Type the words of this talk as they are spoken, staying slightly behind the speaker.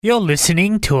You're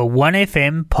listening to a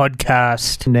 1FM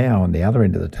podcast. Now on the other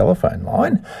end of the telephone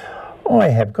line, I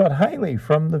have got Hayley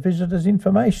from the Visitors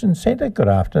Information Centre. Good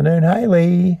afternoon,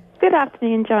 Hayley. Good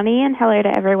afternoon, Johnny, and hello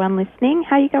to everyone listening.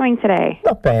 How are you going today?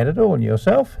 Not bad at all. And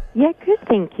yourself? Yeah, good,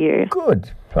 thank you.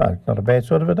 Good. Not a bad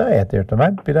sort of a day out there at the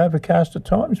moment. A bit overcast at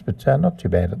times, but not too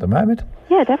bad at the moment.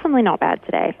 Yeah, definitely not bad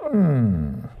today.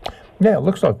 Now, it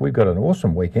looks like we've got an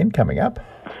awesome weekend coming up.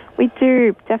 We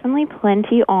do. Definitely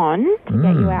plenty on to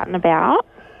get you out and about.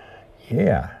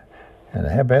 Yeah. And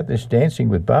how about this Dancing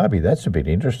with Barbie? That's a bit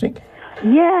interesting.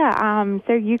 Yeah,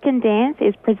 so You Can Dance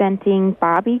is presenting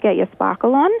Barbie Get Your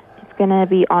Sparkle On. It's going to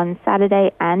be on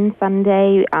Saturday and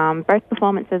Sunday. Both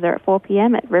performances are at 4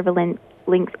 p.m. at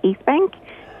Riverlinks East Bank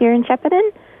here in Shepparton.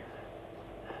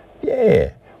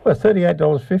 Yeah. Well,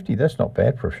 $38.50, that's not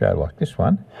bad for a show like this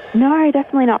one. No,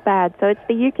 definitely not bad. So it's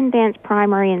the You Can Dance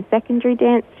primary and secondary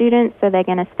dance students, so they're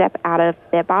going to step out of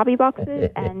their Barbie boxes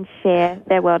and share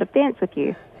their world of dance with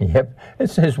you. Yep.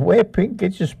 It says, wear pink,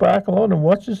 get your sparkle on and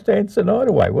watch us dance the night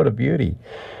away. What a beauty.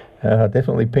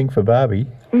 Definitely pink for Barbie.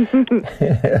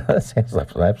 That sounds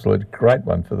like an absolute great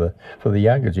one for the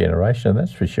younger generation,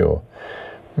 that's for sure.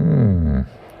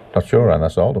 Not sure on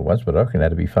us older ones, but I reckon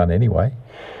that'd be fun anyway.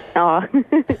 Oh.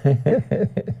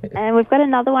 And we've got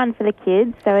another one for the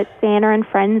kids. So it's Santa and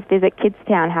Friends Visit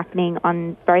Kidstown happening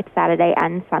on both Saturday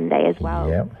and Sunday as well.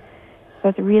 Yep. So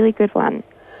it's a really good one.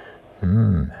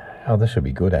 Oh, this will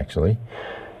be good, actually.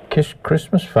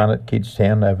 Christmas fun at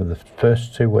Kidstown over the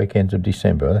first 2 weekends of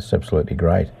December. That's absolutely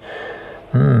great.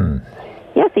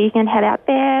 Yeah, so you can head out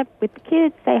there with the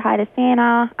kids, say hi to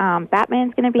Santa.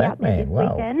 Batman's going to be out there this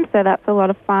weekend, so that's a lot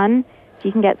of fun.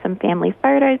 You can get some family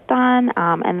photos done,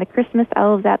 and the Christmas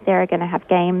elves out there are going to have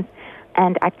games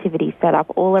and activities set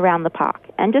up all around the park,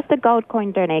 and just a gold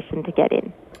coin donation to get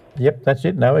in. Yep, that's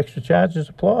it. No extra charges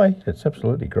apply. That's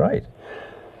absolutely great.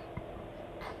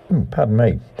 Pardon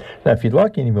me. Now, if you'd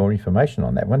like any more information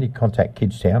on that one, you can contact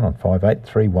Kidstown on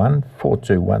 5831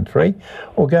 4213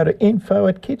 or go to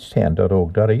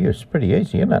info@kidstown.org.au. It's pretty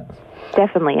easy, isn't it?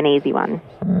 Definitely an easy one.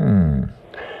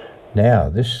 Now,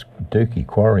 this Dookie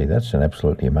Quarry, that's an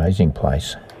absolutely amazing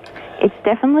place. It's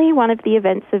definitely one of the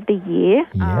events of the year.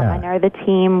 Yeah. I know the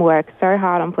team worked so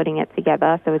hard on putting it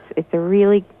together, so it's a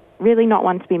really, really not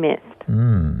one to be missed.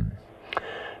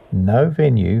 No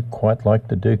venue quite like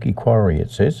the Dookie Quarry, it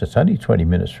says. It's only 20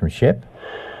 minutes from Shep.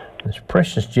 This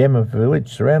precious gem of a village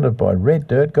surrounded by red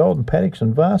dirt, golden paddocks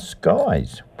and vast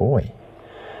skies. Boy.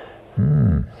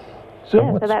 So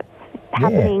that's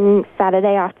happening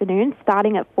Saturday afternoon,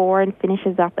 starting at 4 and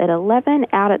finishes up at 11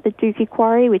 out at the Dookie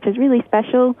Quarry, which is really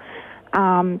special.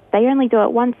 They only do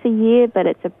it once a year, but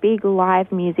it's a big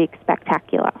live music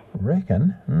spectacular.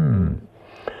 Reckon?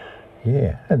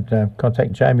 Yeah, and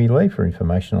contact Jamie Lee for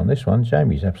information on this one.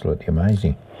 Jamie's absolutely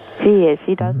amazing. She is.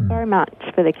 She does so much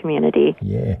for the community.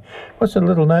 Yeah. What's a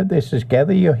little note there? Says,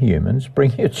 gather your humans,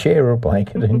 bring your chair or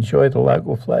blanket and enjoy the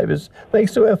local flavours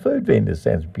thanks to our food vendors.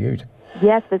 Sounds beaut.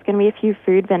 Yes, there's going to be a few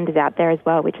food vendors out there as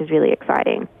well, which is really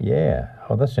exciting. Yeah.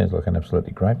 Oh, that sounds like an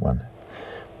absolutely great one.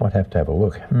 Might have to have a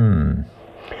look.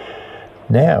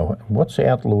 Now, what's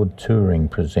Outlawed Touring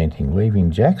presenting? Leaving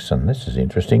Jackson. This is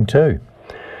interesting too.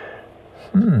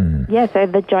 Yeah, so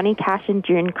the Johnny Cash and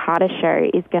June Carter show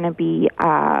is going to be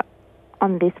on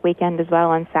this weekend as well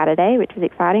on Saturday, which is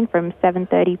exciting, from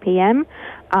 7:30 p.m.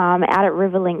 Out at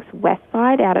Riverlinks West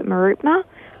Side, out at Maroopna.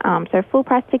 So full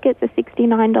price tickets are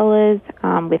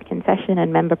 $69 with concession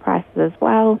and member prices as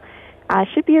well.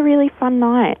 Should be a really fun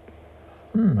night.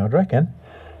 I'd reckon.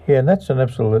 Yeah, and that's an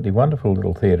absolutely wonderful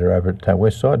little theatre over at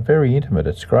West Side. Very intimate.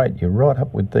 It's great. You're right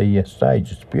up with the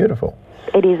stage. It's beautiful.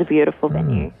 It is a beautiful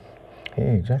venue.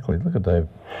 Yeah, exactly. Look at the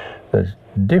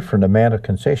different amount of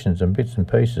concessions and bits and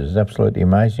pieces. It's absolutely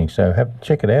amazing. So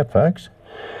check it out, folks.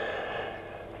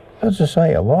 As I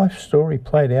say, a life story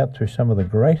played out through some of the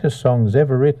greatest songs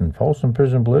ever written. Folsom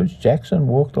Prison Blues, Jackson,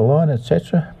 Walk the Line,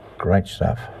 etc. Great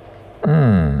stuff.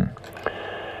 Yep.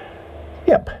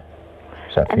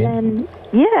 So and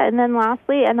then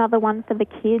lastly, another one for the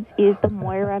kids is the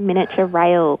Moira Miniature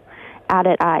Rail out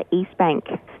at East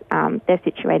Bank. They're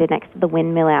situated next to the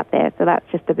windmill out there, so that's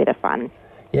just a bit of fun.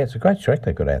 Yeah, it's a great track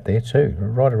they've got out there too,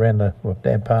 right around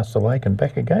down past the lake and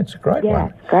back again. It's a great one.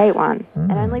 Yeah, great one.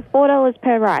 And only $4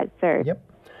 per ride, so yep.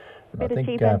 a bit of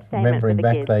cheap remembering entertainment for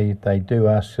the back, they do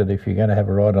ask that if you're going to have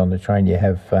a ride on the train, you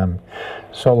have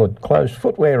solid closed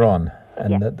footwear on,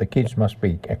 and that the kids must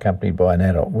be accompanied by an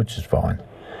adult, which is fine.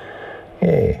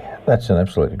 Yeah, that's an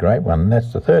absolutely great one. And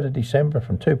that's the 3rd of December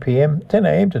from 10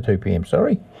 a.m. to 2 p.m,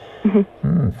 sorry.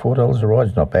 $4 a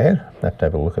ride's not bad. I have to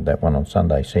have a look at that one on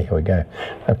Sunday, see how we go.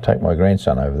 I have to take my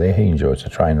grandson over there. He enjoys the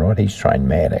train ride. He's train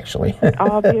mad, actually.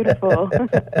 Oh, beautiful.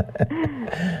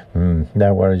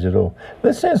 No worries at all.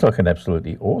 This sounds like an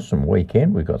absolutely awesome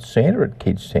weekend. We've got Santa at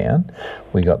Kidstown.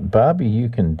 We got Barbie You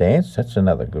Can Dance. That's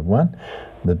another good one.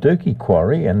 The Dookie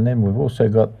Quarry, and then we've also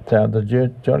got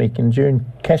the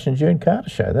Cash and June Carter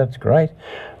Show. That's great.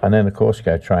 And then, of course,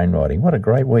 go train riding. What a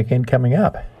great weekend coming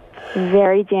up.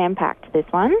 Very jam-packed, this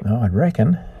one. Oh, I'd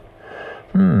reckon.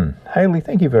 Hayley,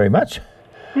 thank you very much.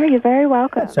 No, you're very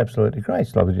welcome. That's absolutely great.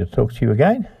 It's lovely to talk to you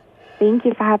again. Thank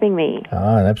you for having me.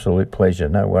 An absolute pleasure.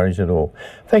 No worries at all.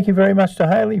 Thank you very much to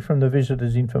Hayley from the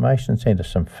Visitors Information Centre.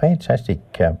 Some fantastic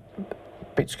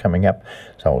bits coming up.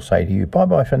 So I'll say to you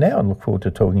bye-bye for now and look forward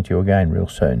to talking to you again real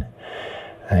soon.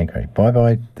 Okay,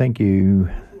 bye-bye. Thank you.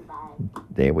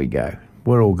 There we go.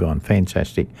 We're all gone.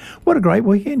 Fantastic. What a great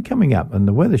weekend coming up, and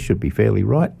the weather should be fairly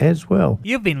right as well.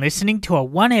 You've been listening to a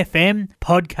 1FM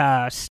podcast.